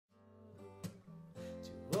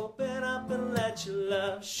let your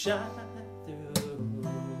love shine through.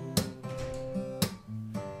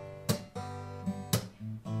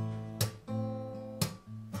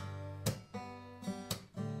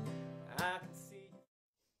 I can see.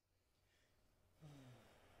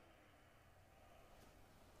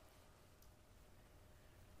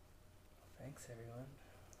 Thanks everyone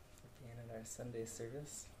for being in our Sunday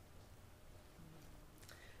service.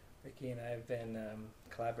 Ricky and I have been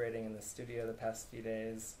collaborating in the studio the past few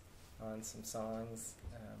days on some songs,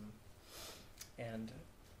 and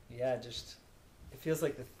yeah, just it feels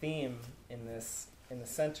like the theme in the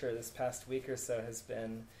center this past week or so has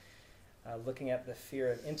been looking at the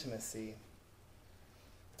fear of intimacy,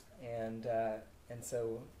 and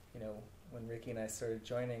so when Ricky and I started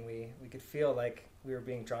joining, we could feel like we were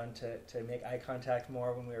being drawn to make eye contact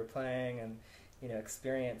more when we were playing, and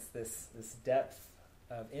experience this depth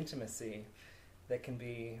of intimacy that can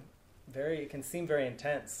be it can seem very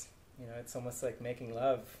intense. It's almost like making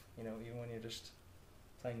love, even when you're just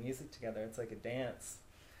playing music together. It's like a dance.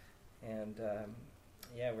 And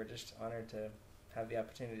yeah, we're just honored to have the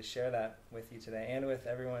opportunity to share that with you today and with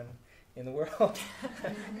everyone in the world.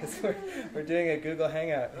 Because we're doing a Google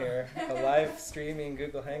Hangout here, a live streaming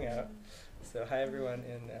Google Hangout. So hi everyone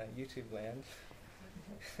in YouTube land.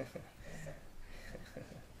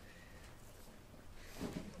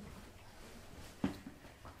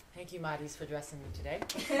 Thank you, Madis, for dressing me today.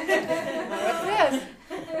 What's this?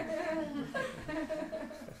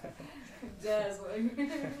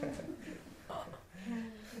 Dazzling.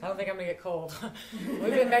 I don't think I'm going to get cold.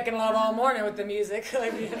 We've been making love all morning with the music.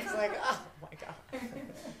 It's like, oh my God.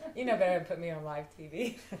 You know better than put me on live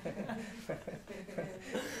TV.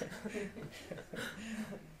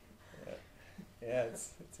 Yeah,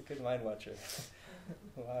 it's a good mind watcher.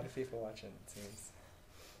 A lot of people watching, it seems.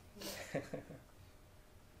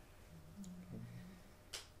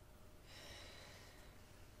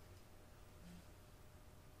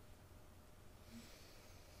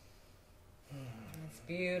 It's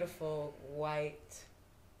beautiful, white,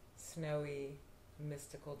 snowy,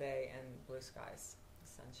 mystical day and blue skies, the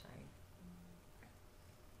sun shining.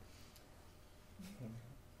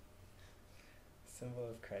 Symbol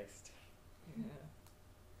of Christ. Yeah.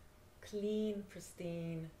 Clean,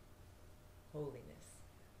 pristine holiness.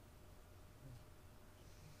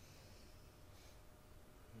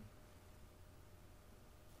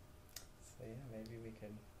 So yeah, maybe we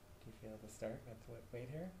could, do you feel to start with wait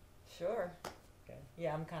here? Sure. Okay.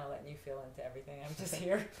 Yeah, I'm kind of letting you feel into everything. I'm just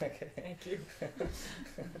here. Okay. Thank you.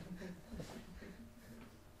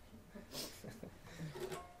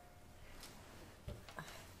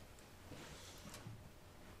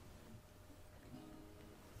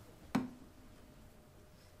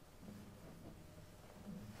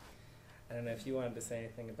 I don't know if you wanted to say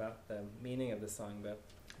anything about the meaning of the song, but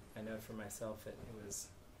I know for myself it was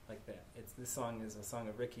like that. This song is a song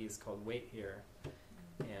of Ricky's called "Wait Here,"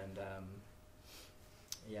 and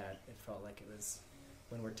yeah, it felt like it was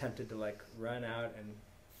when we're tempted to like run out and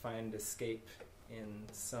find escape in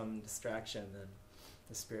some distraction, then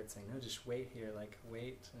the Spirit's saying, "No, just wait here. Like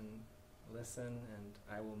wait and listen, and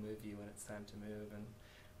I will move you when it's time to move." And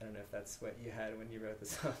I don't know if that's what you had when you wrote the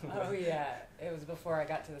song. Oh yeah, it was before I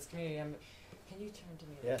got to this community. Can you turn to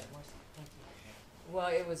me a little more? Thank you. Well,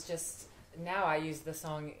 it was just, now I use the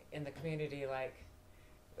song in the community like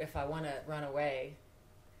if I want to run away.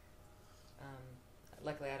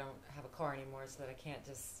 Luckily I don't have a car anymore, so that I can't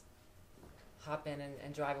just hop in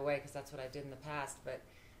and drive away, because that's what I did in the past, but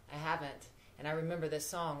I haven't. And I remember this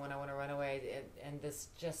song when I want to run away, and this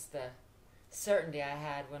just the certainty I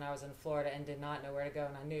had when I was in Florida and did not know where to go,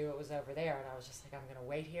 and I knew it was over there, and I was just like, I'm going to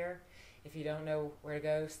wait here. If you don't know where to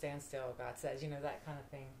go, stand still, God says, that kind of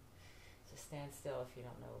thing. Just stand still if you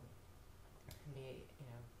don't know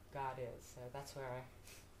God is. So that's where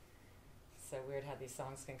it's so weird how these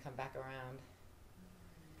songs can come back around.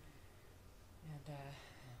 And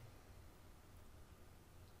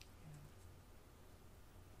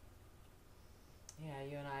yeah,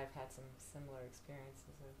 you and I have had some similar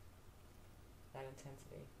experiences of that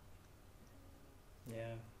intensity.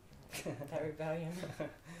 Yeah. That rebellion.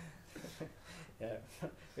 Yeah.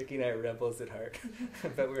 Ricky and I are rebels at heart,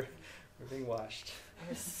 but we're being washed.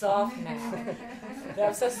 We're soft now.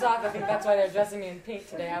 I'm so soft. I think that's why they're dressing me in pink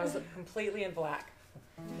today. I was completely in black.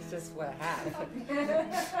 It's just what I have.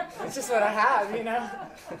 It's just what I have,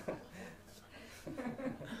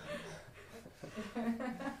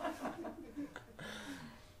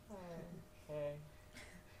 Okay.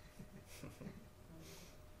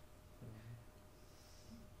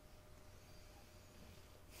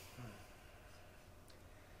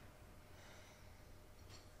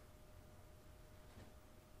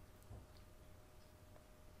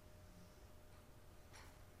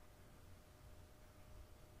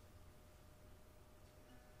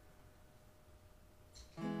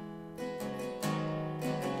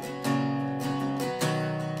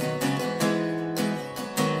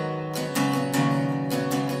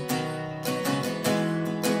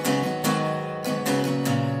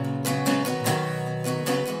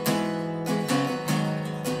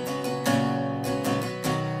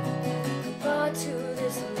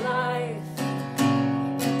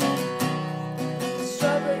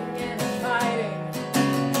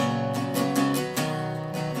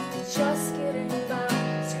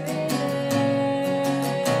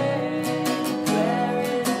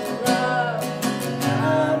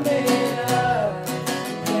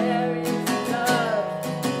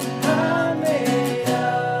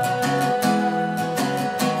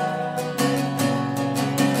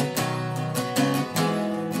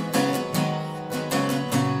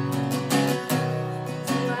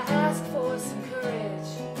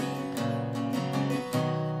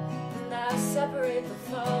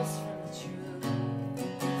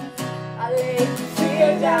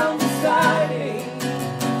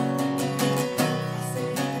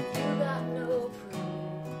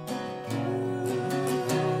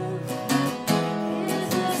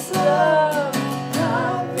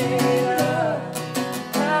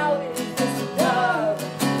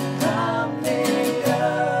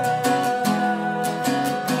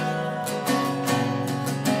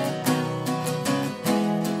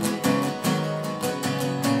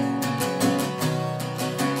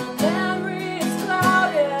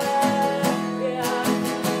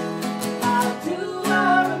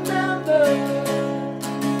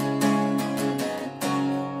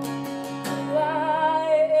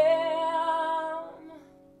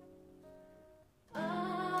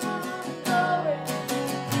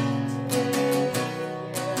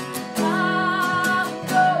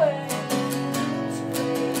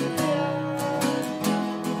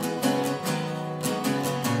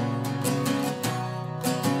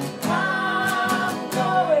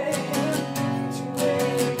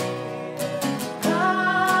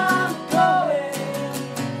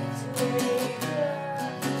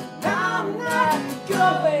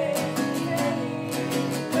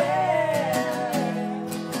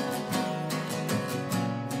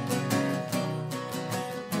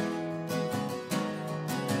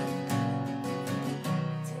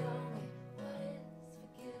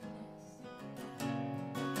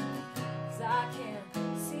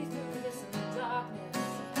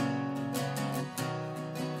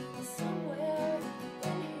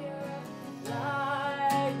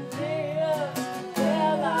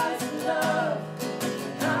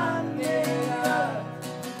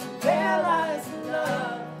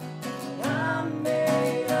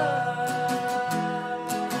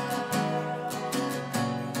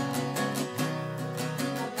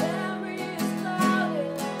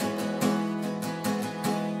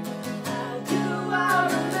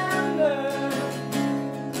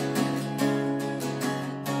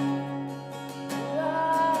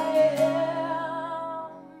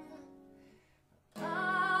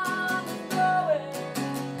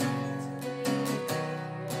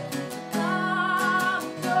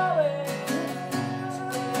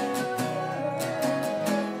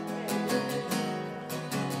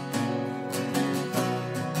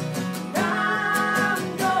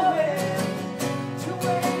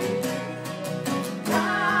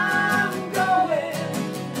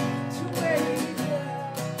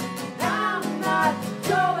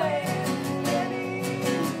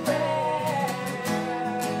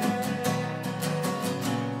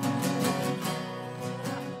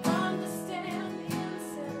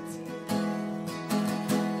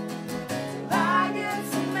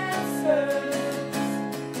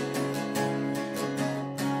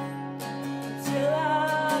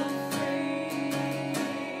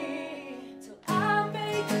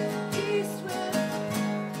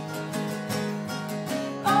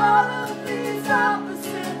 all of these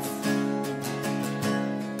opposites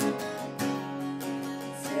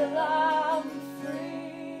till I'm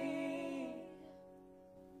free.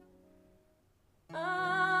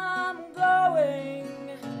 I'm going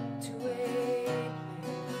to a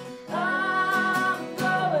I'm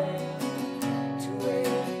going to a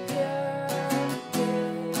pure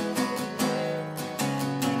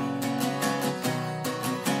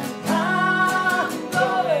I'm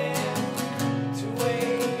going to a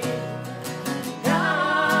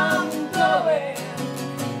I'm going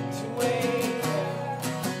to a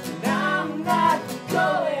and I'm not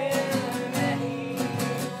going anywhere.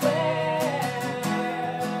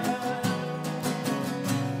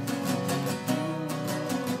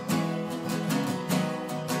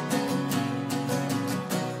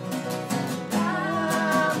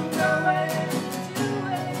 I'm going to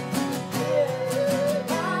a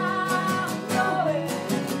I'm going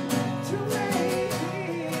to a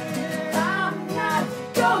I'm not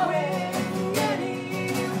going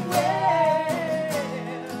anywhere.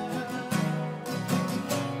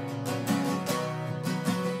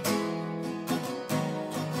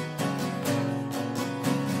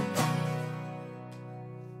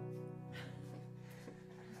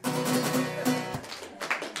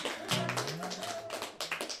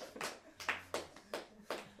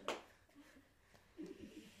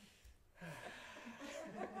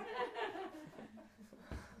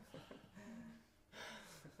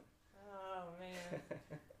 Oh man.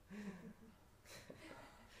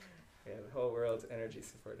 We have the whole world's energy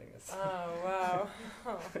supporting us. Oh wow.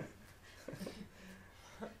 Oh.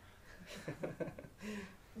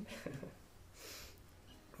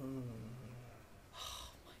 Mm. Oh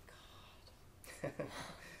my God.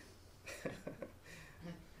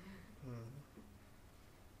 Mm.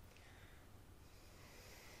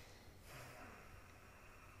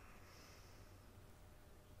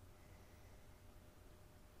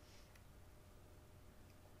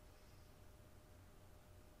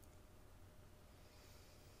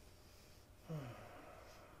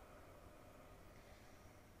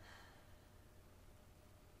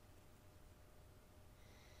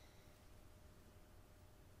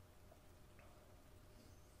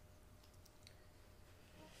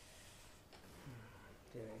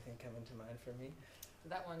 Do you have anything come into mind for me?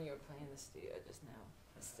 That one you were playing in the studio just now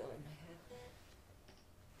is still in my head.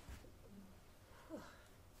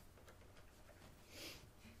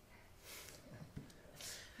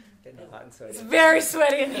 Getting all hot and sweaty. It's very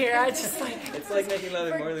sweaty in here. I just like It's like making love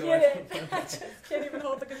in more than one. forget it. I just can't even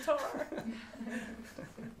hold the guitar.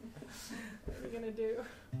 What are you gonna do?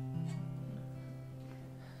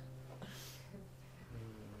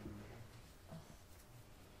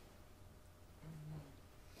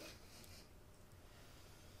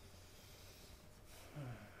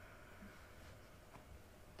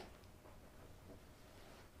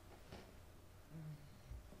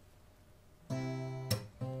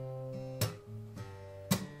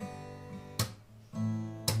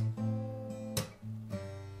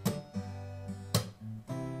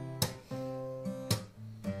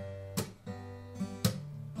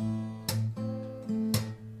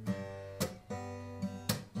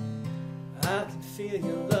 I can feel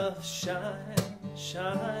your love shine,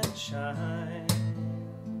 shine, shine.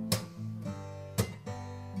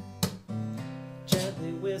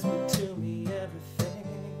 Gently whisper to me everything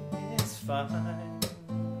is fine.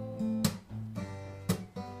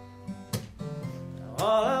 Now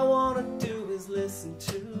all I want to do is listen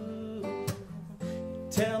to you.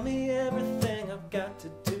 Tell me everything I've got to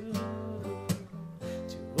do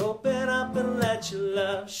to open up and let your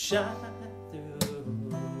love shine through.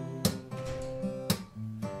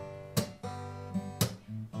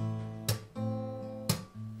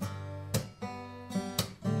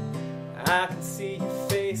 I can see your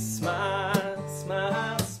face smile,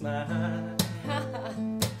 smile, smile.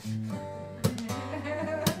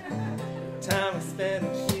 The time I spend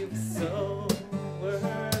with you is so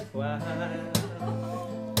worthwhile.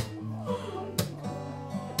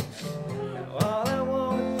 Now all I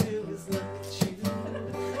want to do is look at you.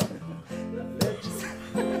 Let you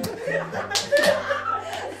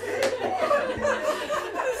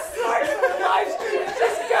Sorry for the live stream,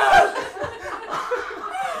 just go!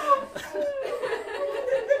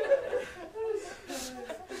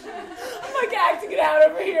 I'm like acting it out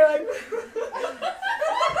over here, like.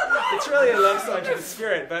 It's really a love song to the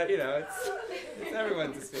spirit, but you know, it's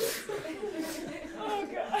everyone's a spirit. So. Oh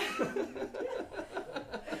God.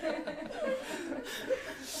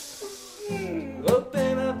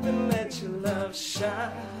 Open up and let your love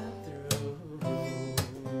shine through.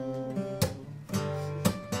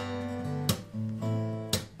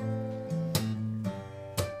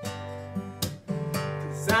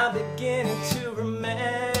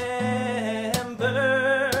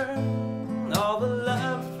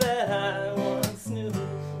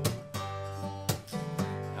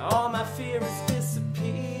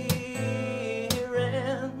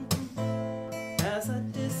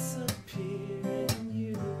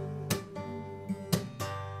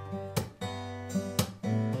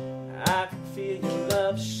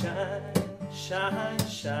 shine,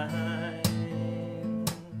 shine.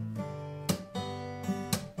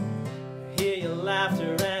 I hear your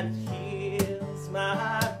laughter and it heals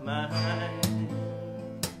my mind.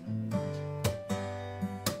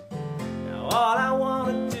 Now all I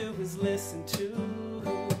want to do is listen to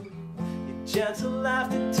your gentle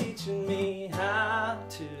laughter teaching me how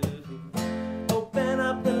to open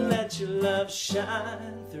up and let your love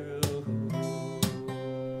shine through.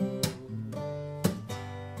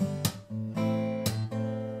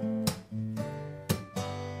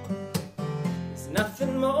 There's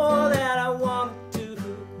nothing more that I want to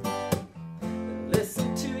do than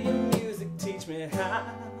listen to your music, teach me how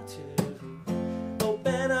to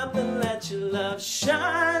open up and let your love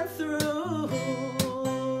shine through.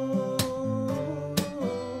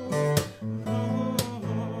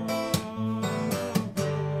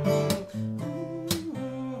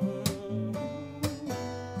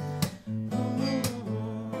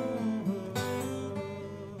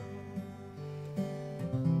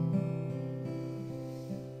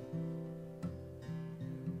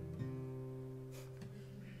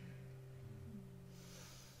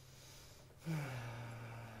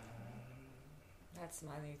 That's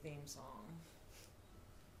my new theme song.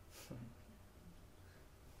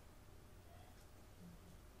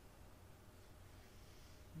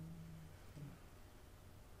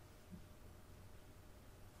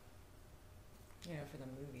 You know, for the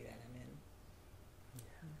movie that I'm in. Yeah.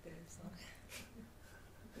 Theme song.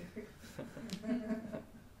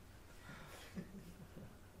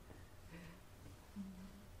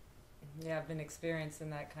 Yeah, I've been experiencing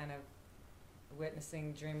that kind of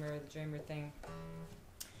witnessing the dreamer thing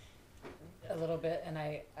a little bit, and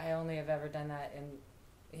I only have ever done that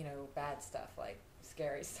in, you know, bad stuff, like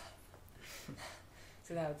scary stuff.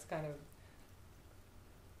 So now it's kind of,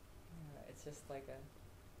 it's just like a,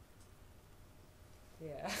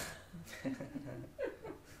 yeah.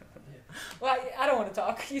 Well, I don't want to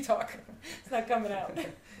talk. You talk. It's not coming out.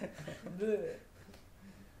 Bleh.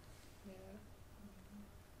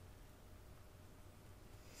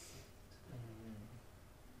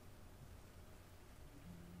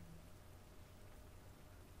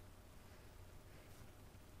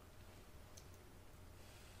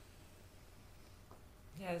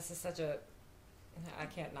 Yeah, this is such a, I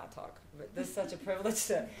can't not talk, but this is such a privilege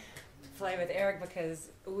to play with Eric because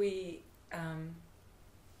we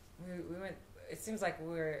went, it seems like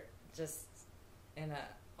we're just in a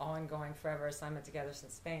ongoing forever assignment together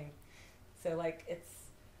since Spain. So like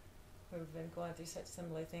we've been going through such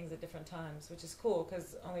similar things at different times, which is cool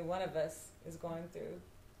because only one of us is going through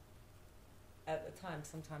at a time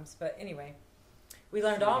sometimes. But anyway, we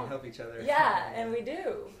learned so we all. can help each other. Yeah, and we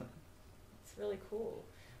do. It's really cool.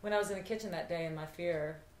 When I was in the kitchen that day in my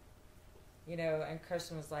fear, you know, and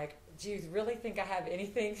Kirsten was like, do you really think I have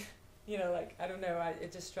anything, you know, like, I don't know,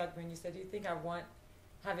 it just struck me, and you said, do you think I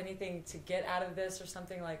have anything to get out of this or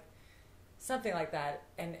something like that,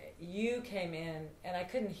 and you came in, and I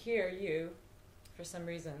couldn't hear you for some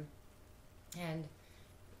reason, and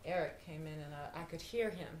Eric came in, and I could hear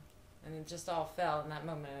him, and it just all fell in that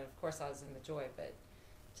moment, and of course I was in the joy, but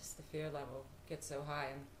just the fear level gets so high,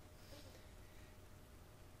 and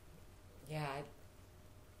yeah,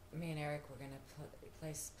 me and Eric were going to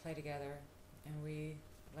play together, and we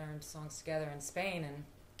learned songs together in Spain, and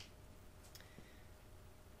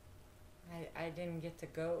I didn't get to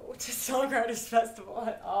go to Songwriters Festival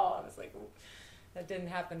at all. I was like, that didn't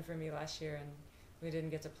happen for me last year, and we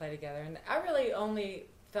didn't get to play together. And I really only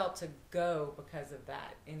felt to go because of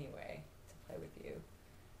that anyway, to play with you.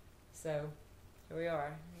 So here we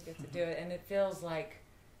are. We get to do it, and it feels like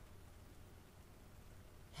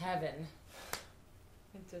heaven.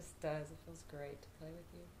 It just does. It feels great to play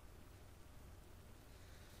with you.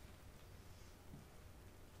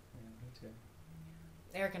 Yeah, me too.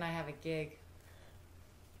 Eric and I have a gig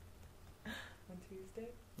on Tuesday.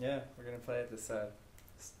 Yeah, we're gonna play at this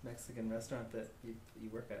Mexican restaurant that you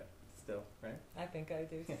work at still, right? I think I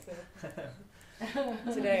do still.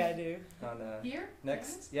 Today I do. On here?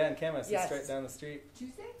 Next, yeah, in Camas, Yes. it's right down the street.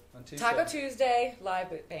 Tuesday? On Tuesday. Taco Tuesday live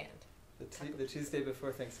band. The Tuesday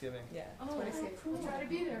before Thanksgiving. Yeah. Oh, 26th. cool. Try to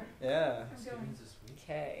be there. Yeah. I'm going.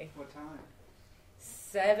 Okay. What time?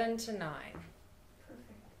 7 to 9.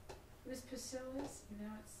 Perfect. It was Priscilla's, and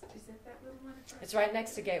now is that little one across? It's right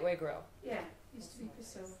next to Gateway Grill. Yeah, used to be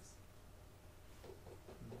Priscilla's.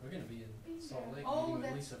 We're going to be in Salt Lake Oh, meeting with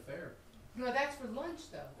that's- Lisa Fair. No, that's for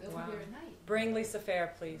lunch, though. They'll Wow. be there at night. Bring Lisa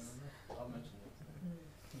Fair, please. I'll mention it.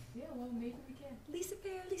 Yeah, well, maybe we can. Lisa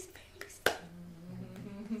Fair, Lisa Fair, Lisa Fair.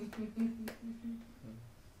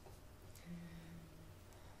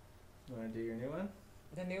 You want to do your new one?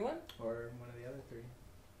 The new one? Or one of the other three?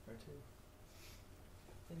 Or two?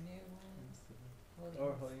 The new one.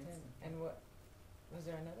 Or Holy Instant. And what was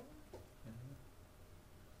there another one?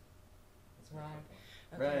 Right.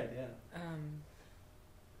 Okay. Right, yeah.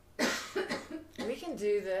 We can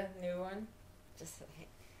do the new one. Just hey,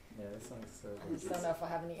 Yeah, this song's so I just don't know if I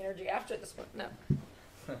have any energy after this one. No.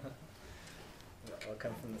 I'll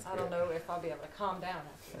come from the I spirit. don't know if I'll be able to calm down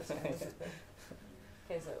after this one.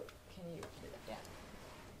 Okay, so can you yeah.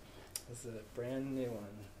 This is a brand new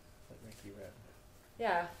one that Ricky wrote.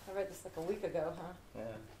 Yeah, I read this like a week ago, huh?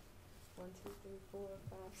 Yeah. 1, 2, 3, 4,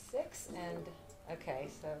 5, 6, and okay,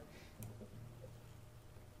 so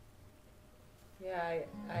yeah,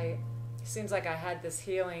 I seems like I had this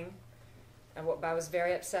healing, and I was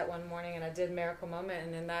very upset one morning, and I did Miracle Moment,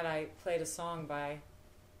 and in that I played a song by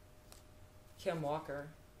Kim Walker,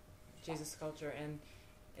 Jesus Culture, and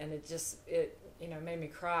it just made me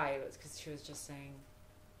cry. It was because she was just saying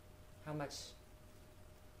how much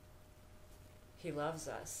He loves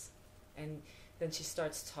us, and then she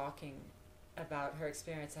starts talking about her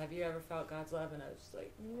experience. Have you ever felt God's love? And I was just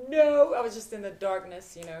like, no. I was just in the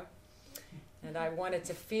darkness, and I wanted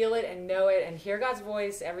to feel it and know it and hear God's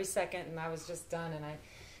voice every second, and I was just done. And I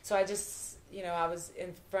was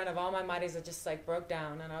in front of all my mighties. I just like broke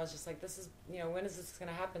down, and I was just like, this is, when is this going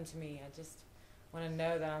to happen to me? I just want to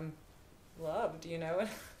know that I'm loved,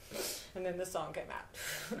 And then the song came out.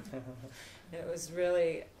 And it was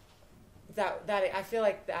really that I feel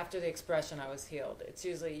like after the expression I was healed. It's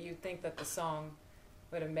usually you'd think that the song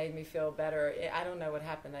would have made me feel better. I don't know what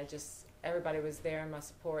happened. Everybody was there in my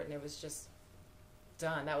support, and it was just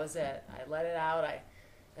done. That was it. I let it out. I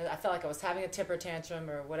felt like I was having a temper tantrum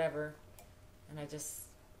or whatever, and I just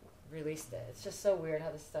released it. It's just so weird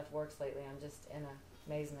how this stuff works lately. I'm just in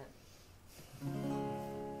amazement.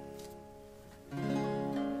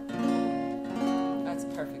 That's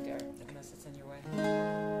perfect, Eric, unless it's in your way.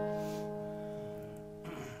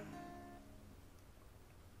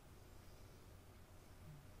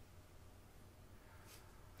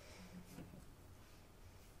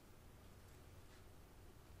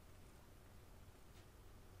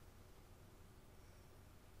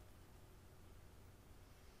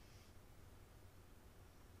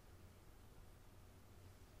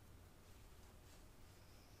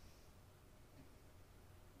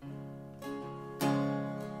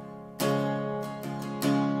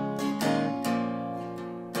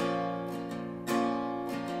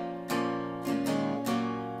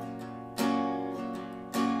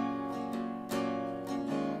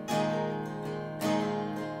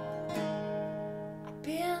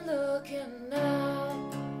 Looking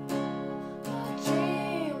out my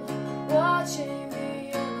dream, watching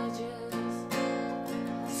the images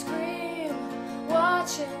scream,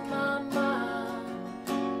 watching my mind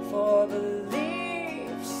for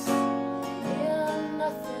beliefs in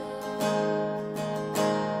nothing.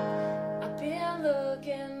 I've been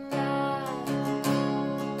looking at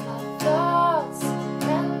my thoughts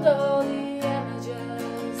and all the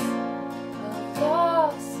images of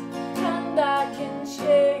loss, and I can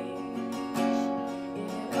change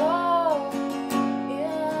it all in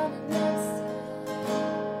an instant.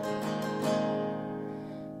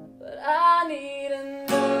 But I need to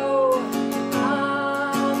know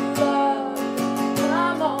I'm loved.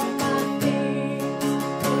 I'm on my knees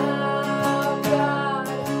now, God.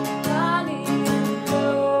 I need to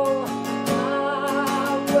know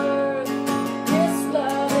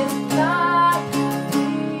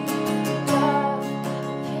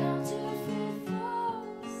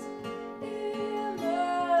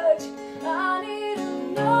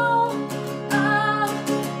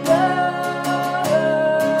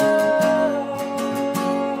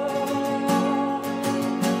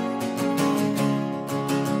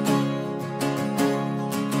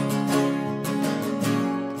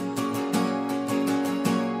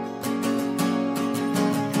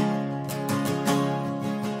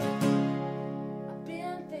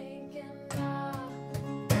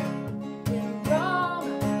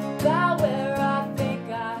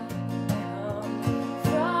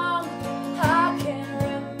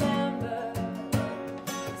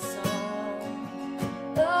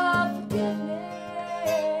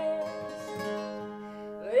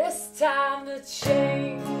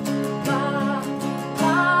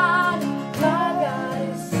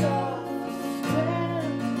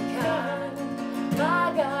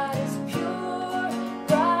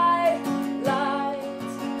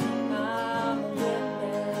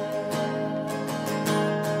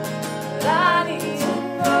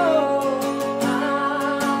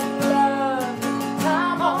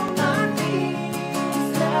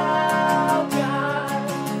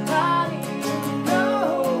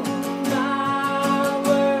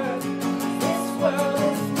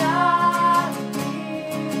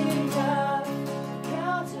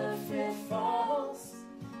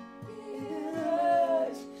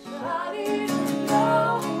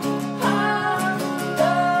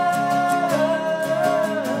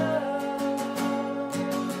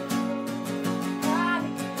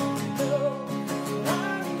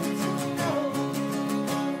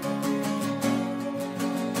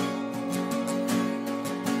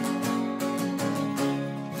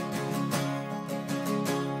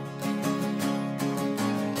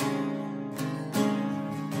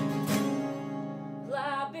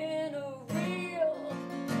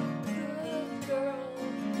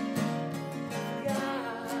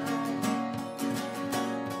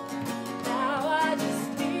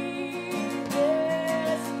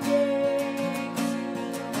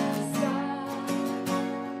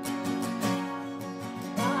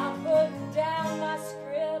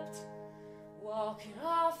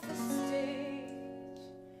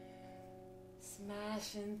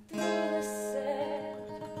Smashing through the set.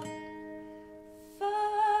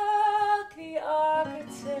 Fuck the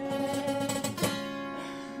architect.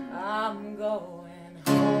 I'm going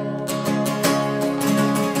home.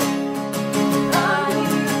 I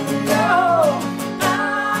need to know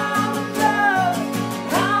I'm loved.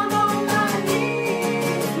 I'm on my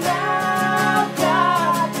knees now,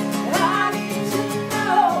 God. I need to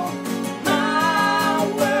know my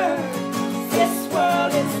worth. This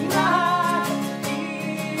world is not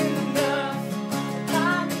enough.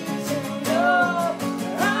 I need to know.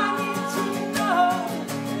 I need to know.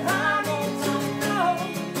 I need to know.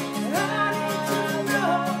 I need to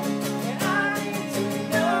know. I need to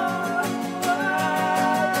know.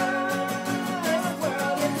 This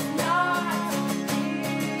world is not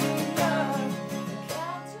enough.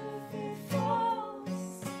 Counterfeit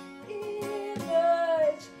false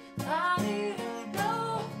image. I need to know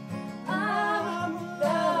I'm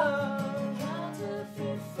loved.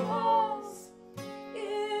 Counterfeit false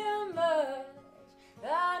image. I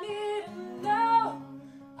need to know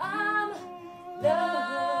I'm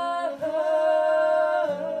loved.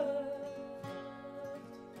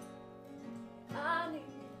 I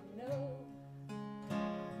need to know.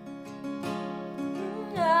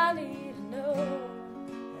 I need to know.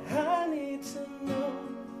 I need to know.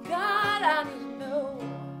 God, I need to know.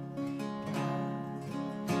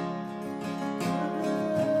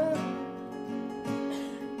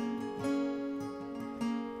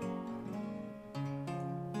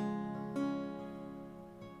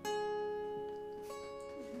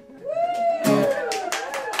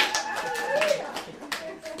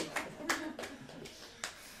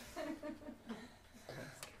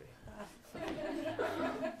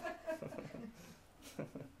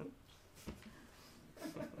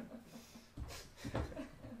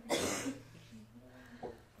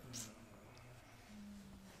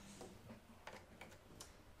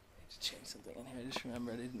 Change something in here. I just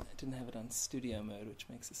remembered I didn't have it on studio mode, which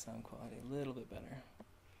makes the sound quality a little bit better.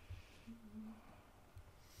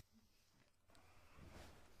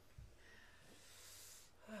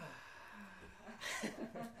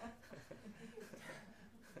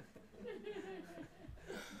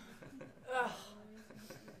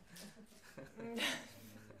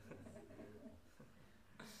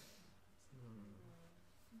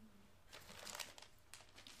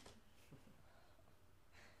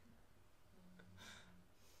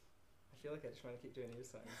 I feel like I just want to keep doing your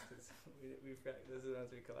songs because we've got those are the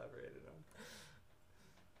ones we collaborated on.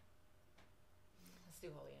 Let's do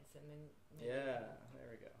Holy Innocent and then maybe Yeah, there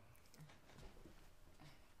we go.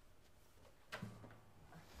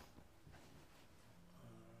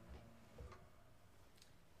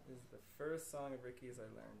 This is the first song of Ricky's I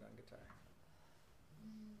learned on guitar.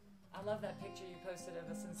 I love that picture you posted of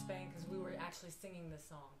us in Spain because we were actually singing this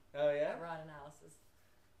song Oh yeah? at Rod Analysis.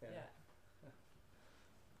 Yeah.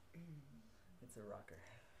 It's a rocker.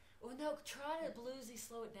 Well, no, try to bluesy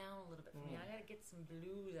slow it down a little bit for me. Mm. I gotta get some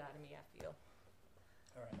blues out of me, I feel.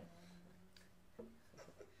 All right.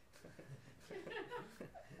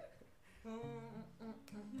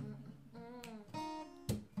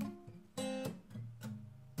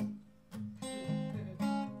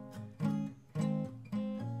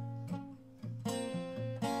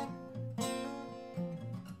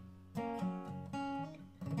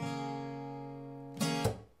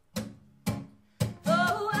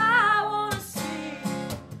 Oh, I wanna see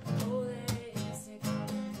Holy Innocent come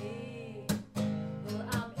to me. Well,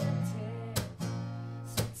 I'm empty,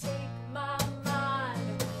 so take my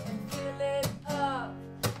mind and fill it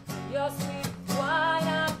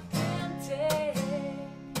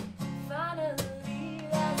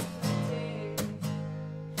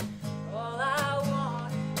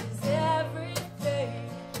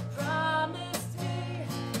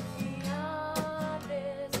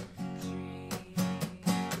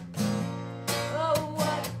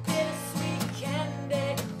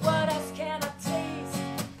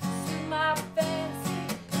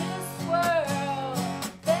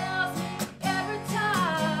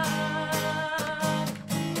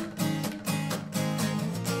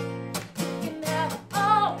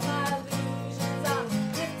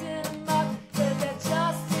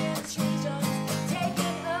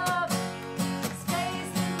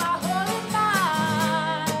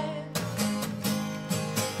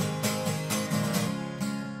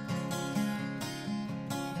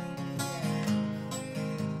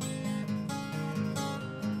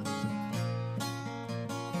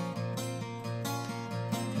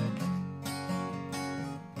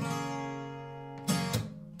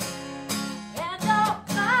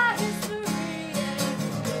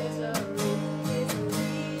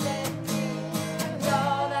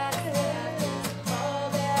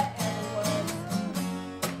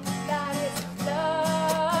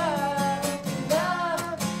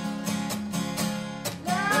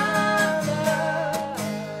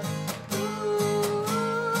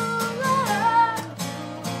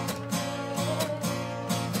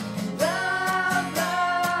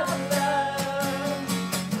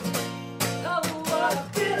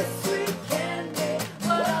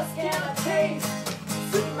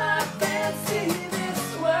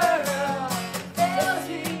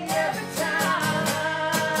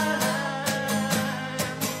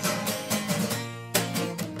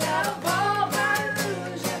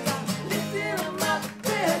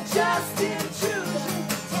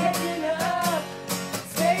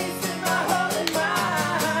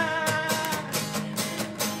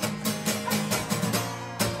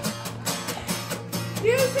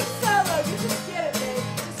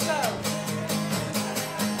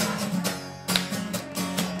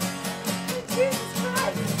Jesus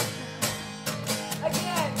Christ!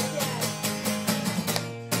 Again.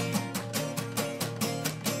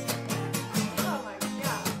 Oh my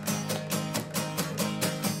God.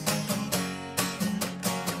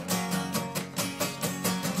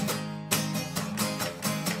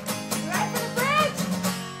 Right for the bridge!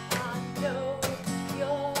 I know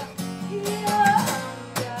you're here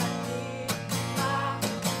underneath my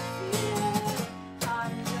fear. I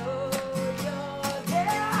know you're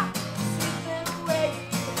there, sweeping away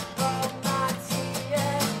all my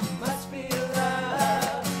tears. Must be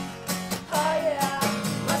love. Oh yeah,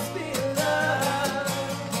 must be love.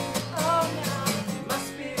 Oh now,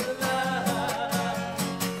 must be love.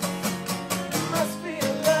 Must be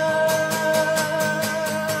love.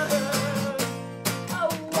 Oh,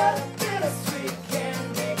 what a bittersweet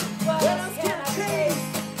candy. What else can I taste?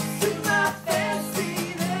 To my fancy,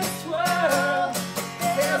 this world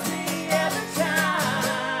fails me every time.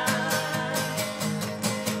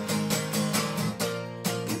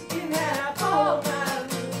 You can have all my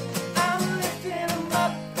moves. I'm lifting them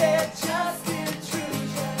up, they're just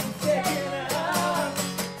intrusion. Taking up,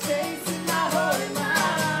 tasting my holy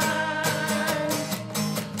mind.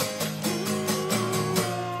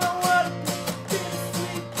 What a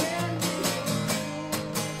bittersweet candy.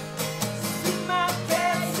 See my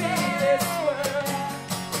fancy, this world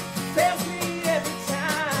fails me every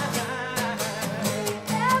time.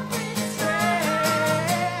 Every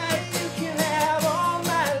time. You can have all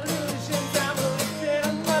my illusions. I'm lifting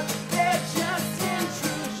them up, they're just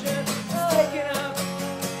intrusion. Taking up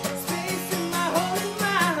space in my holy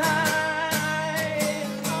mind.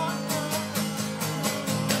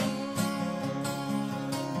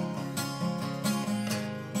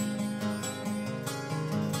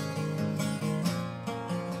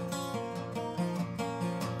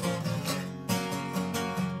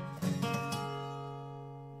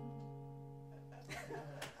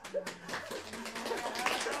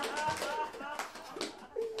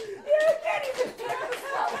 You can't even pick the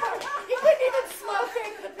slow part. You couldn't even slow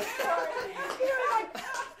pick the big part. You were like,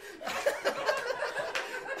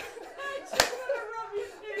 I just want to rub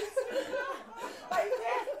your face. Like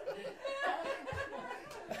that.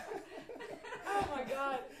 Oh my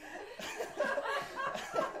God.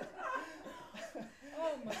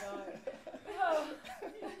 Oh my God. Oh.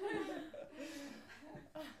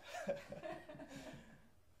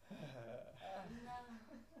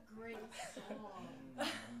 Great song.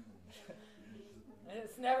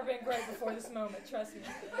 It's never been great before this moment, trust me.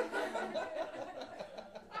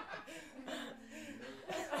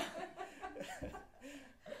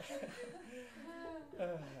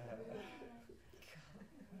 Oh.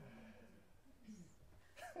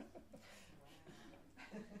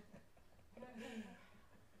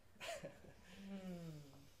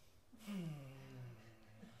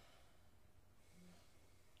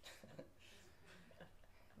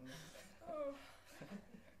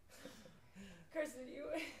 Kirsten, you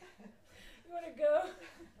want to go?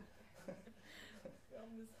 Calm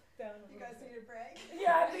this down a You little guys bit. need a break?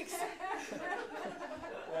 Yeah, I think so.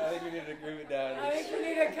 I think we need to groove it down. I think we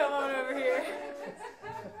need to come on over here. I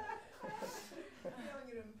don't want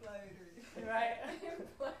you to implode or Right?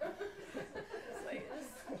 It's like this.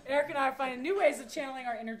 Eric and I are finding new ways of channeling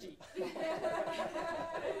our energy. I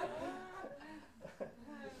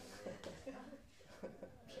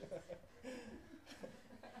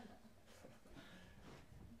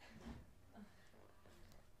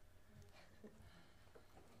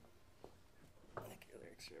think your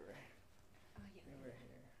lyrics are over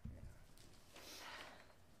here.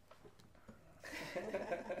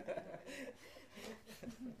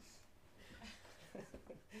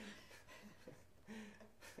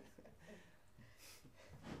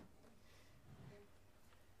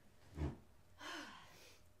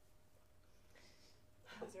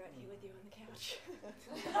 I was right here with you on the couch.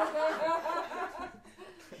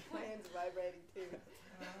 My hands are vibrating too.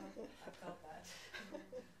 I felt that.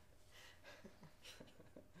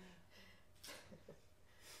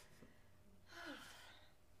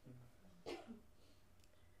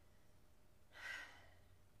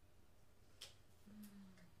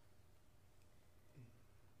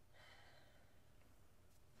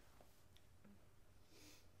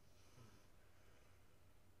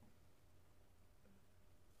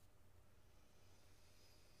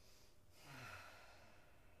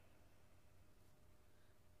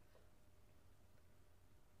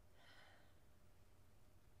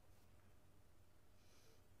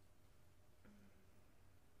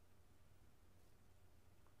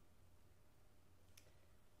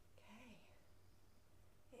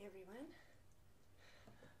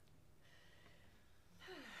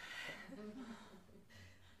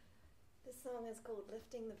 song is called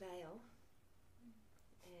Lifting the Veil.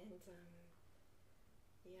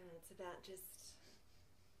 And it's about just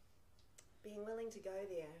being willing to go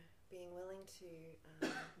there, being willing to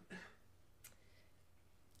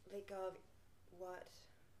let go of what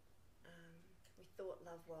we thought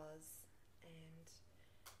love was, and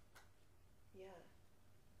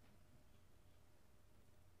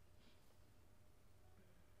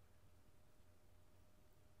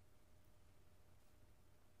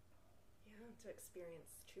to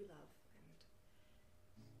experience true love.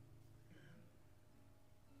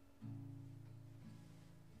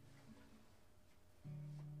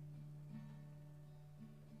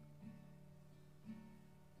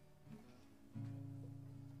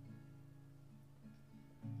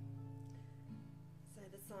 So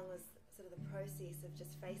the song was sort of the process of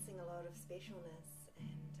just facing a lot of specialness and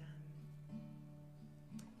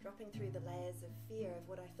dropping through the layers of fear of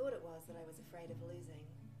what I thought it was that I was afraid of losing.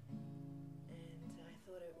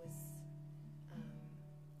 I thought it was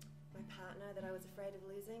my partner that I was afraid of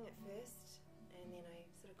losing at first, and then I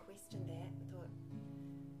sort of questioned that and thought,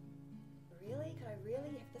 really? Could I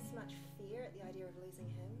really have this much fear at the idea of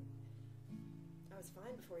losing him? I was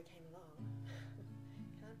fine before he came along.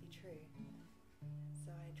 Can't be true.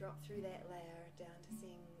 So I dropped through that layer down to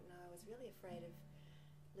seeing, no, I was really afraid of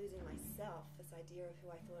losing myself, this idea of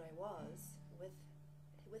who I thought I was with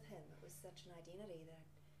him. It was such an identity that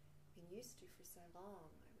been used to for so long.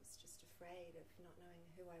 I was just afraid of not knowing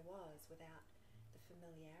who I was without the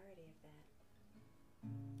familiarity of that.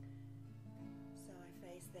 So I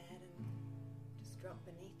faced that and just dropped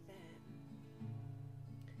beneath that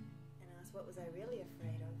and asked, what was I really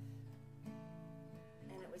afraid of?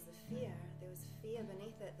 And it was the fear. There was fear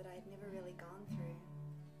beneath it that I had never really gone through.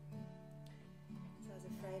 So I was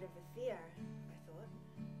afraid of the fear, I thought.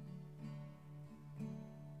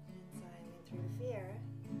 And so I went through the fear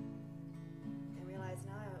and realized,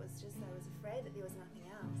 no, it was just I was afraid that there was nothing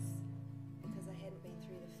else because I hadn't been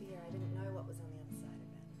through the fear. I didn't know what was on the other side of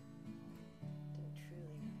it. Didn't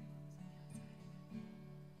truly know what was on the other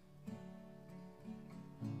side of it.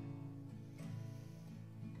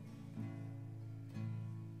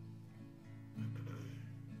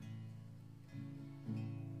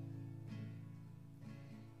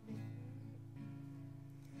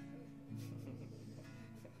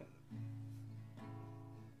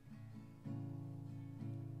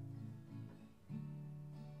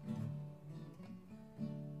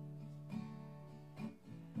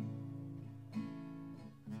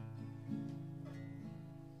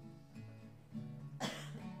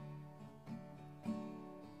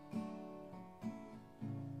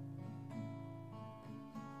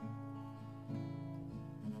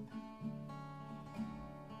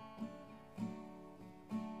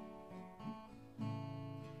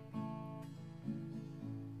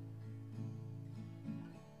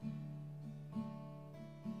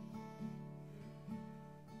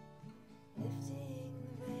 Lifting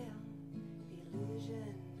the veil, the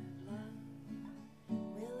illusion of love,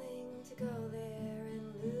 willing to go there and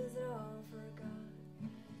lose it all for God.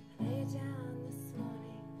 I lay down this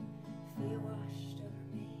morning, fear washed over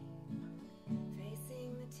me, facing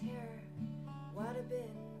the terror, what had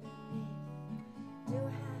been beneath. Do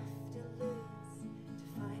I have to lose to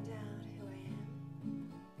find out who I am?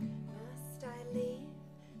 Must I leave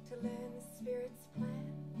to learn the Spirit's plan?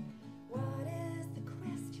 What is the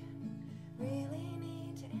question? Really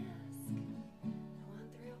need to ask. I want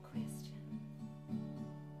the real question.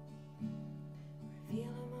 Reveal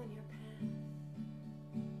him on your path.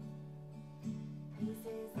 He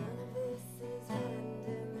says none of this is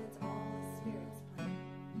random, it's all the Spirit's plan.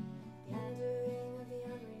 The undoing of the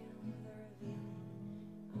unreal, the revealing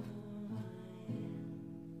of who I am.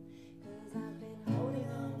 'Cause I've been holding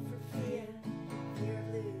on for fear, fear of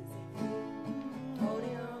losing you.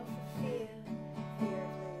 Holding on for fear, fear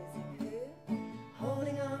of losing who?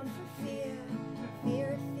 Holding on for fear, fear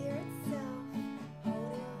of fear itself.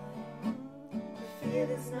 Holding on for fear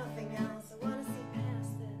there's nothing else. I want to see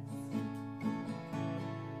past this.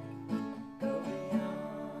 Go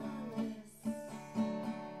beyond this. I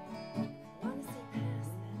want to see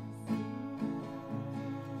past this.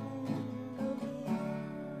 Go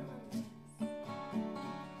beyond this.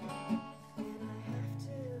 And I have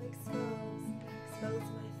to expose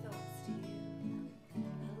my thoughts to you.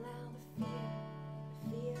 Allow the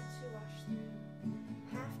fear to wash through.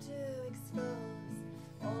 Have to expose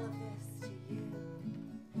all of this to you.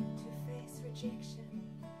 To face rejection,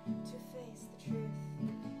 to face the truth.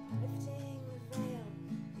 Lifting the veil,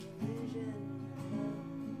 the illusion of love.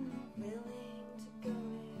 Willing to go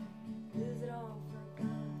there, lose it all for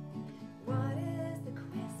God. What is the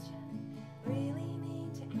question? Really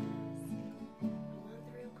need to ask.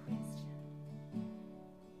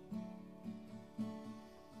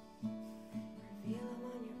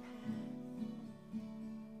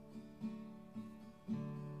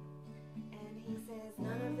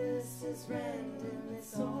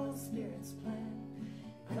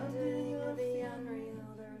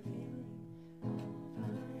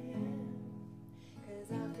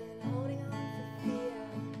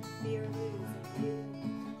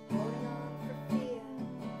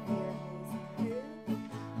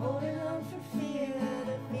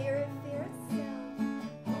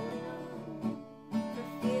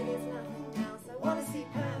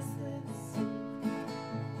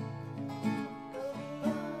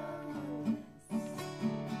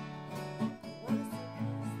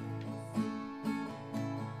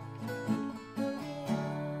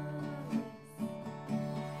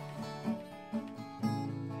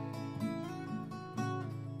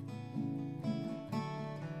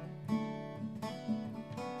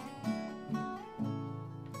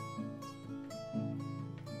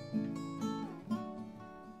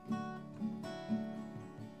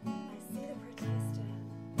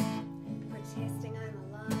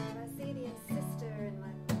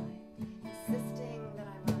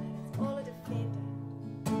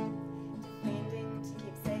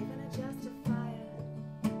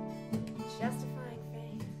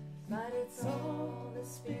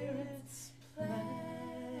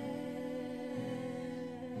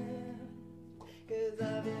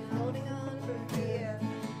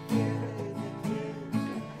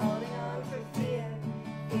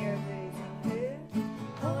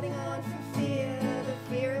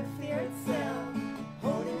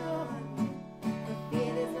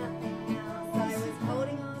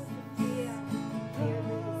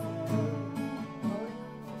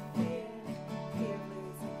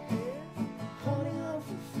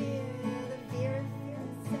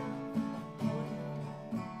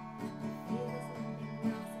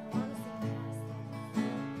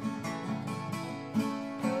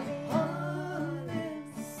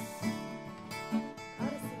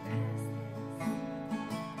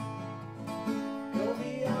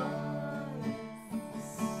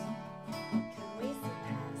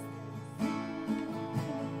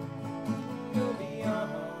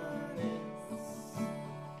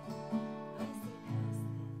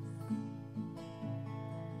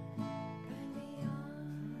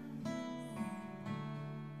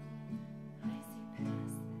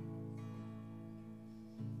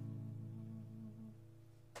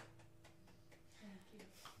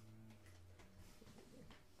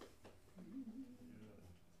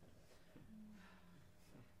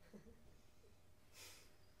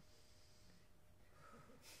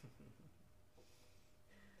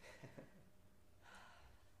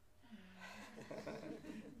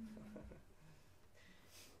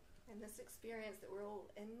 experience that we're all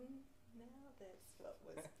in now. That's what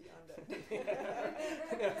was beyond it.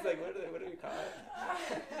 And I was like, what do we call it?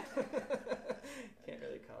 Can't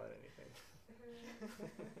really call it anything.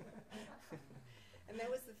 And there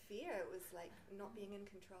was the fear. It was like not being in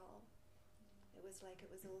control. It was like it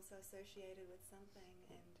was also associated with something,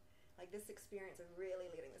 and like this experience of really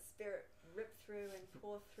letting the spirit rip through and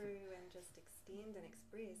pour through and just extend and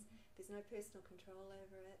express. There's no personal control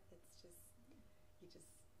over it. It's just, you're just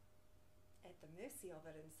at the mercy of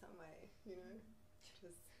it in some way, you know.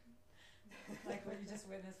 Just Like what you just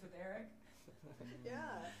witnessed with Eric.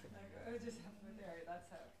 yeah, Like what just happened with Eric. That's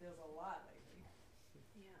how it feels a lot lately.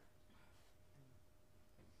 yeah.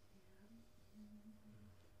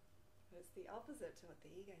 But it's the opposite to what the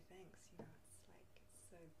ego thinks, you know. It's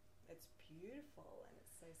like it's beautiful and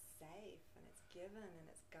it's so safe and it's given and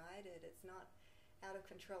it's guided. It's not out of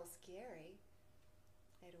control scary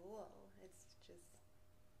at all. It's just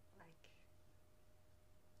like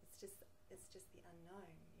it's just the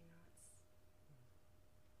unknown, you know.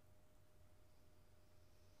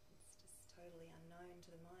 It's just totally unknown to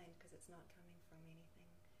the mind because it's not coming from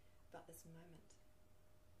anything but this moment.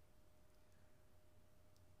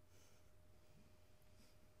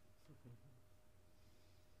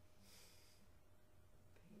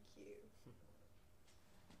 Thank you.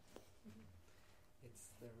 It's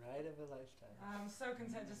the ride of a lifetime. I'm so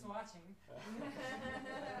content just watching.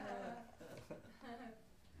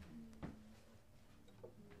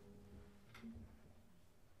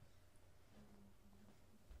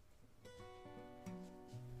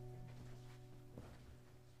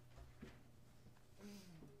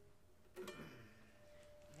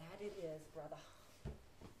 That it is, brother.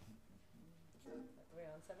 Are we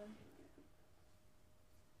on 7?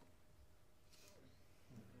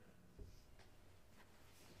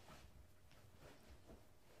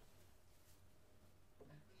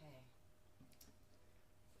 Okay.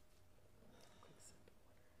 Quick sip of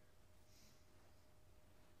water.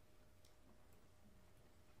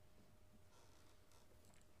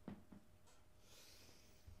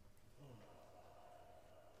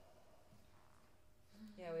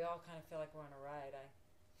 Yeah, we all kind of feel like we're on a ride. I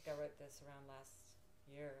think I wrote this around last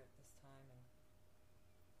year at this time, and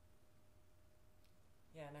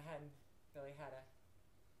yeah, and I hadn't really had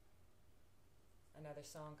another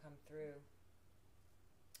song come through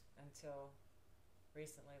until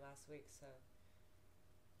recently, last week. So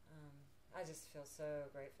I just feel so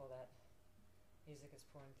grateful that music is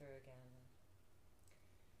pouring through again.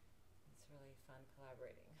 And it's really fun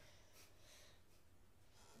collaborating.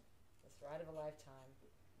 This ride of a lifetime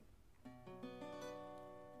is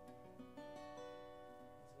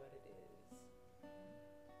what it is.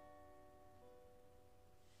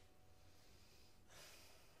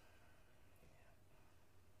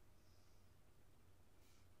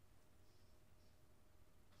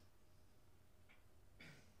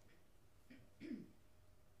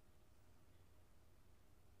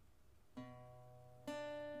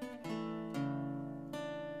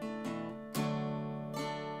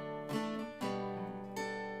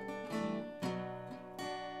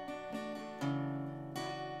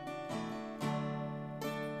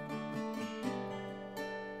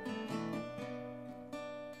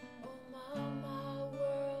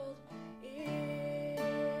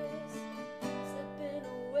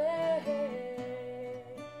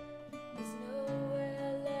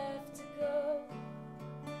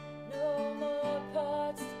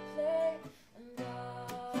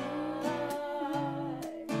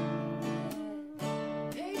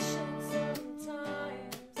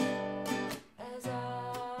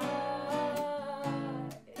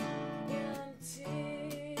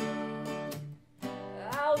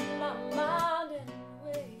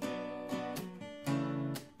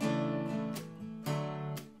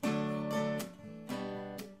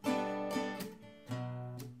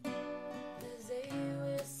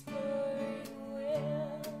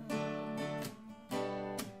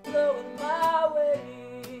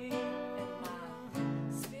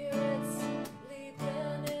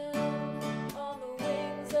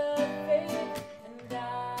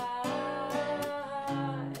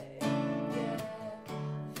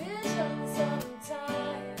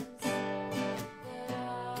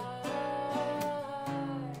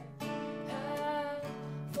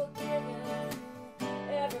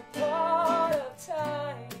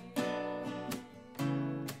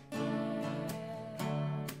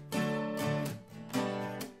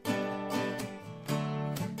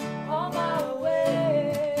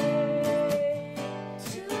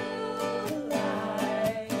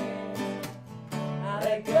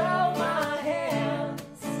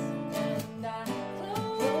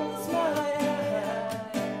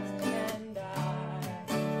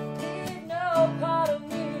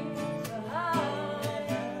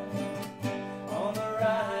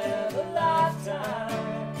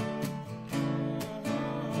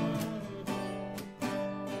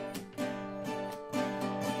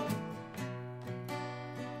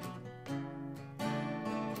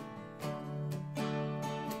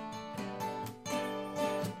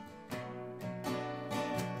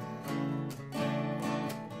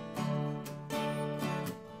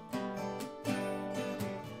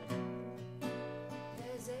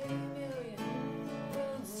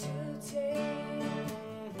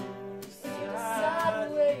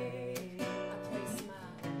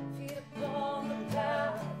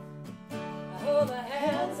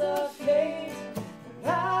 hands of fate, and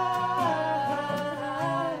I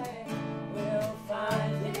will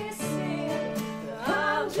finally see that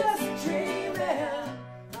I'm just dreaming.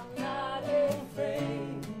 I'm not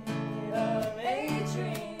afraid of a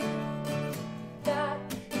dream that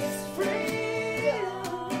is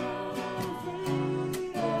freedom,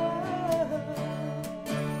 freedom.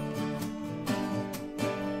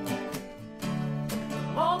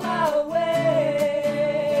 On my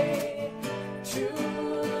way to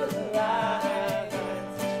the light,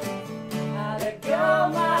 I let go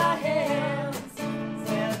my hands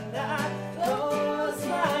and I close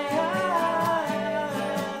my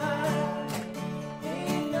eyes.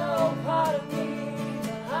 Ain't no part of me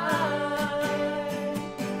behind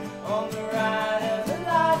on the ride of a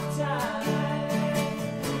lifetime.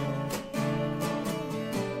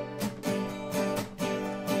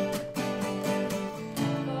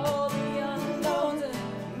 All the unknowns and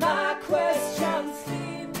my questions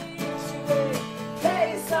lead me to a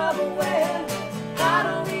place of where I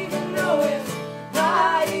don't even know if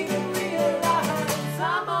I even realize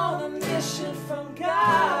I'm on a mission from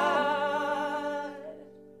God.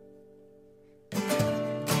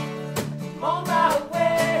 I'm on my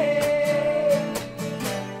way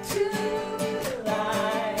to the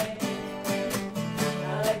light. I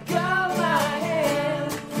let go my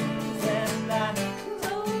hands and I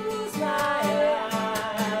close my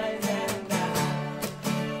eyes, and I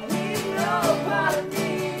leave no part of me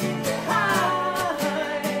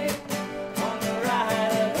behind on the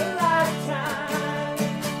ride of a lifetime.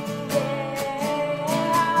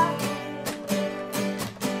 Yeah,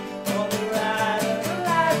 on the ride of a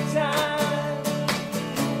lifetime.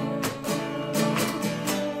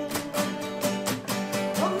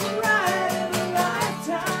 On the ride of a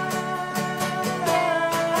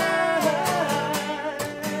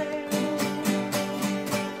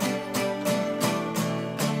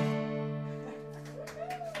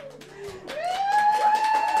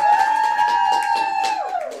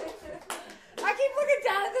I keep looking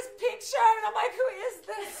down at this pink shirt and I'm like, who is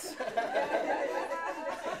this?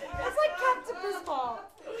 It's like Captain Bisbal.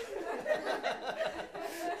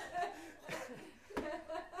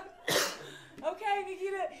 Okay,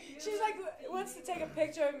 Nikita. She's like, wants to take a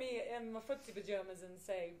picture of me in my footsie pajamas and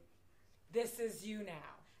say, "This is you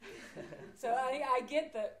now." So I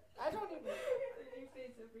get that. I don't even. Your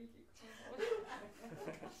face is freaky.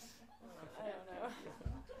 I don't know.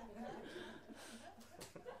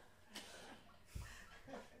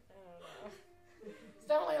 It's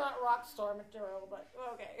definitely not rock star material, but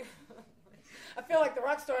okay. I feel like the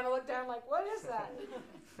rock star, and I look down like, what is that?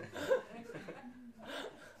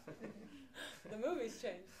 The movie's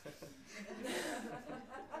changed.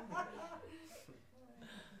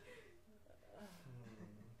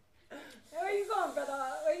 Where are you going, brother?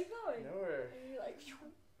 Where are you going? Nowhere. Are you like, Just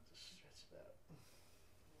stretch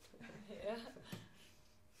it out.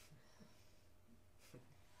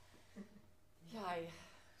 yeah. Yeah,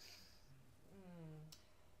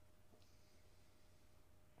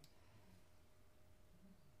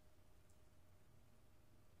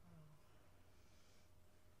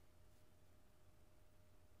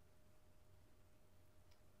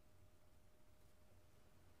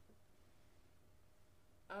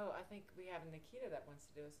 Oh, I think we have Nikita that wants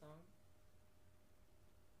to do a song.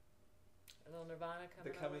 A little Nirvana coming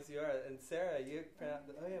The Come As You Are. And Sarah, you pronounce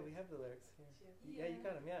oh yeah, we have the lyrics here. Yeah, you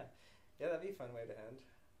got them, yeah. Yeah, that'd be a fun way to end.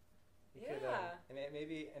 You could, Yeah. and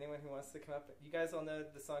maybe anyone who wants to come up. You guys all know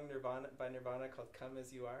the song Nirvana by Nirvana called Come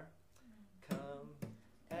As You Are? Come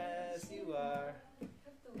as you are.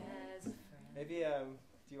 As a friend. Maybe, do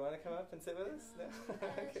you want to come up and sit with us? No?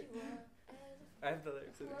 Okay. I have the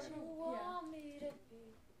lyrics in there. You want me to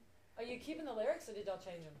be. Are you keeping the lyrics or did y'all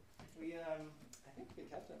change them? We, I think we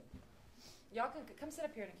kept them. Y'all can come sit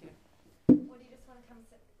up here, Nikita. What do you just want to come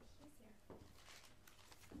sit? He's here.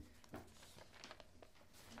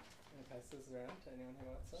 Can I pass this around to anyone who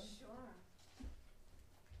wants some? Sure.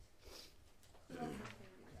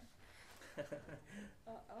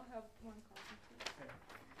 I'll have one coffee too. Here,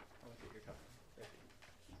 I'll get your coffee.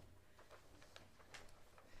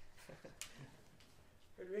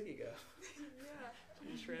 Where'd Ricky go? Yeah.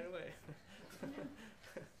 He just ran away.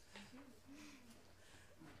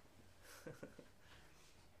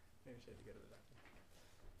 Maybe she had to go to the bathroom.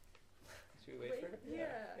 Should we wait for her?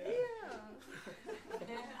 Yeah.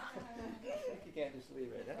 You can't just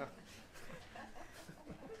leave right now.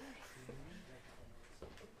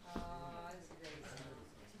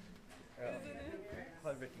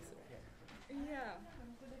 I'll have Ricky sit here. Yeah.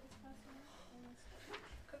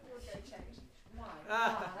 Why?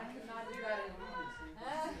 Ah. I could not do that anymore.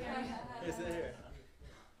 Here, sit here.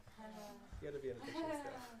 You gotta be in the picture.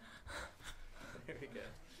 There we go.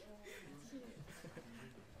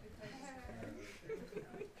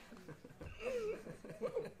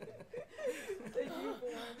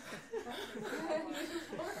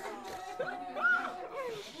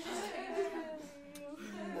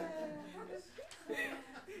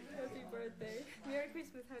 Happy birthday. Merry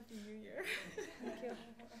Christmas, Happy New Year. Thank you.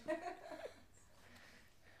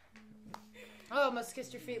 Oh, almost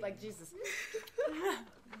kissed your feet like Jesus. I kind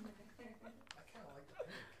of like the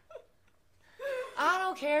pink. I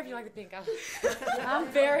don't care if you like the pink. I'm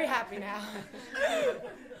very happy now.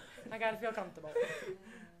 I gotta feel comfortable.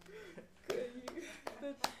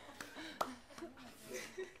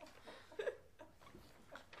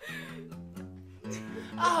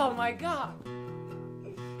 Oh my God.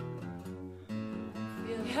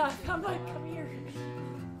 Yeah, I'm like, come here.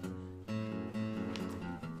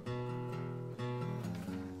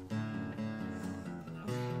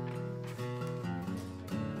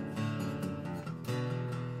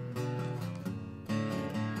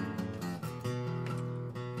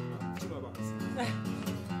 Two more bars.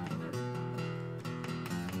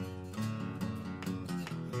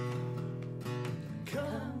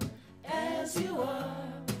 Come as you are,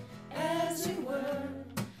 as you were,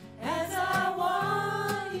 as I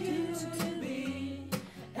want you to be,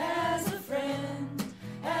 as a friend,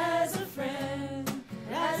 as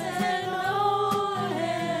an old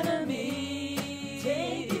enemy.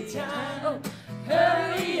 Take your time,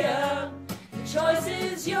 hurry up, the choice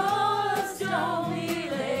is yours, don't be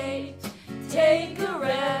late. Take a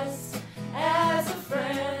rest, as a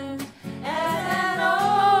friend, as an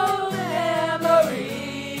old memory.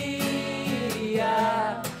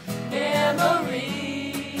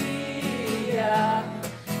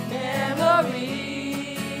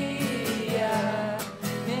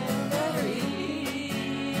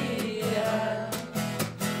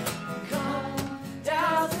 Come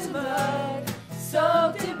down to mud,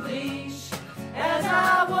 soaked in bleach, as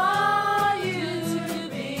I want you to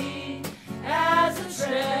be, as a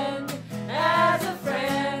friend, as a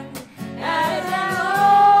friend, as an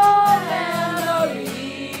old memory.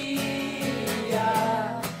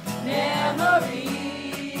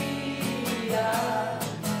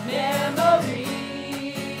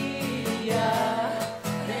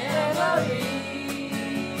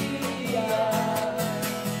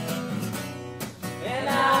 And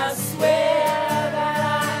I swear that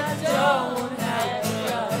I don't have a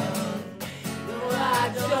gun. No, I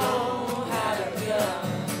don't have a gun.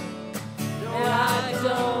 No, I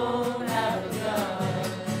don't have a gun.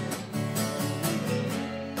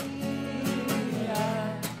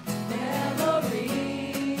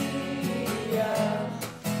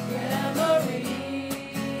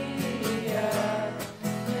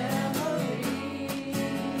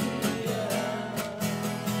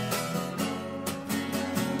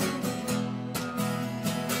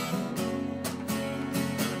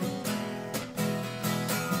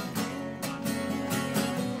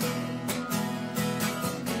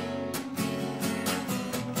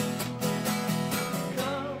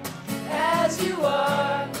 Come as you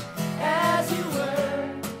are, as you were,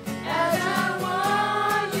 as I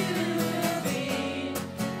want you to be,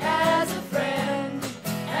 as a friend,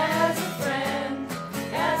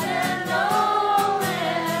 as an old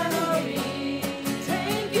memory.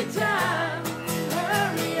 Take your time,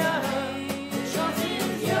 hurry up, the choice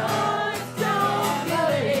is yours, don't be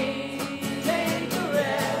late. Take a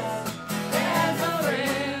rest, as a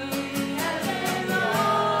friend, as an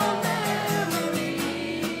old memory.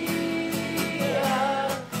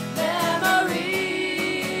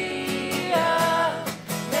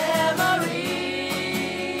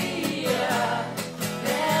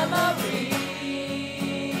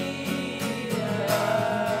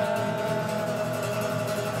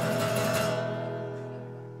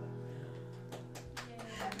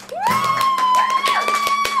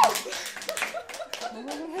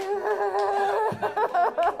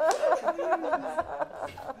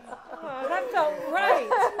 Oh, that felt right.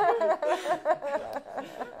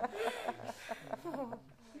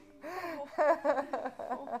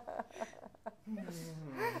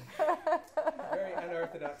 Very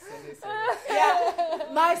unorthodox Sunday service. Yeah,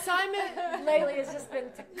 my assignment lately has just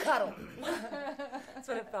been to cuddle. That's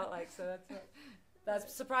what it felt like. So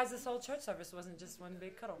that's surprised this whole church service wasn't just one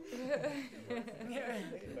big cuddle.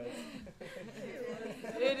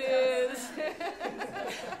 It is.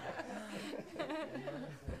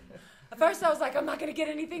 At first I was like, I'm not going to get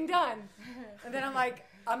anything done. And then I'm like,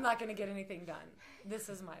 I'm not going to get anything done. This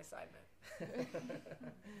is my assignment.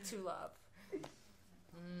 To love.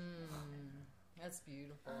 That's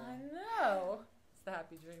beautiful. I know. It's the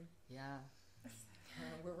happy dream. Yeah.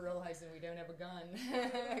 We're realizing we don't have a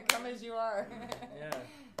gun. Come as you are. Yeah.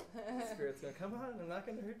 Spirit's going, come on, I'm not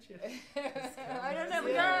going to hurt you. I don't have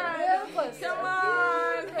a Yeah. gun. Come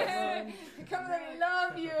on. Come let me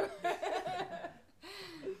love you.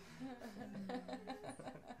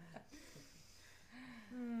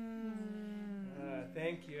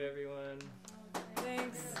 Thank you, everyone.